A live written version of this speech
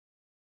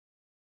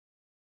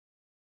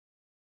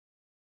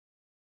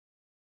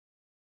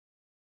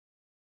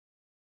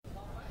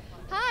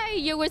Hi,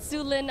 you're with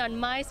Sulinh on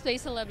MySpace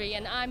Celebrity,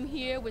 and I'm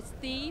here with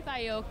Steve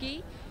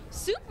Aoki,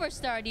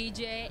 superstar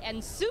DJ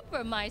and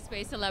super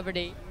MySpace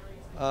celebrity.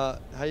 How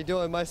you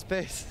doing,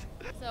 MySpace?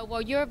 So,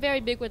 well, you're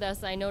very big with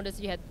us. I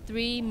noticed you had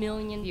 3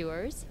 million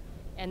viewers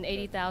and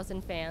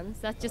 80,000 fans.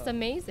 That's just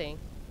amazing.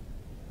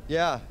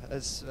 Yeah, I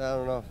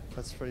don't know,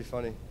 that's pretty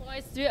funny.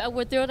 Well,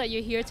 we're thrilled that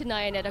you're here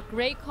tonight at a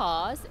great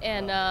cause,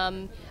 and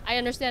I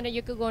understand that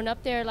you're going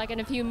up there like in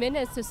a few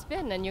minutes to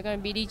spin, and you're going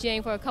to be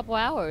DJing for a couple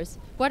hours.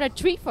 What a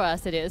treat for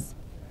us it is.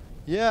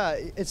 Yeah,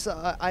 it's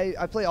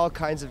I play all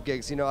kinds of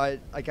gigs. You know, I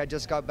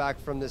just got back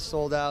from this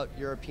sold-out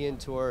European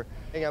tour.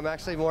 I'm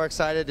actually more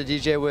excited to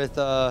DJ with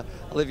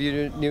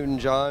Olivia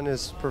Newton-John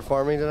is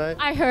performing tonight.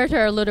 I heard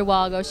her a little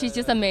while ago. She's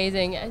just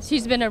amazing.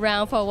 She's been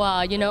around for a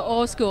while, you know,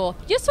 old school.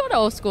 You're sort of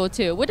old school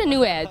too, with a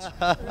new edge,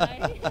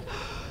 right?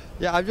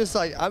 Yeah,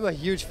 I'm a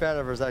huge fan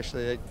of hers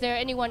actually. Is there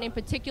anyone in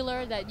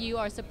particular that you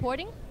are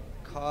supporting?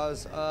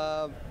 Cause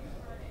I'm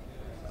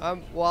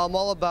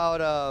all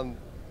about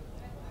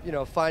you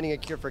know, finding a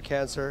cure for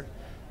cancer.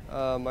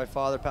 My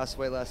father passed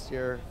away last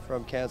year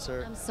from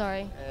cancer. I'm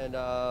sorry.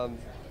 And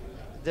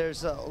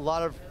there's a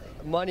lot of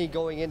money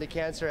going into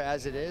cancer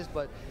as it is,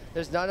 but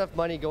there's not enough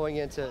money going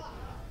into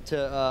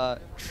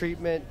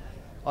treatment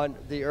on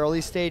the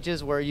early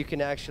stages where you can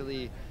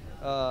actually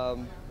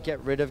get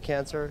rid of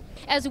cancer.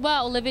 As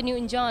well, Olivia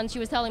Newton-John, she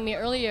was telling me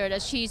earlier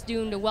that she's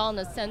doing the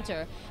wellness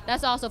center.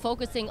 That's also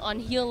focusing on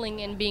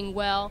healing and being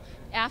well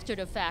after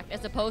the fact,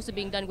 as opposed to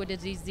being done with the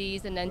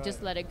disease and then Right.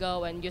 just let it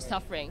go and you're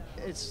suffering.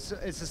 It's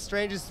the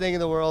strangest thing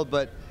in the world,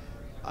 but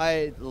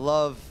I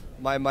love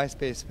my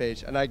MySpace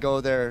page, and I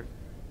go there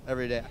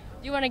every day.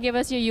 Do you want to give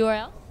us your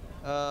URL?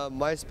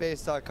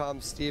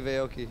 MySpace.com, Steve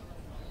Aoki,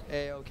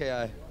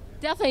 A-O-K-I.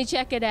 Definitely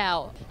check it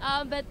out.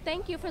 But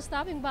thank you for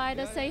stopping by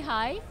to say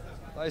hi.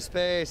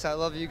 MySpace, I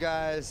love you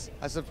guys.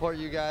 I support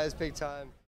you guys big time.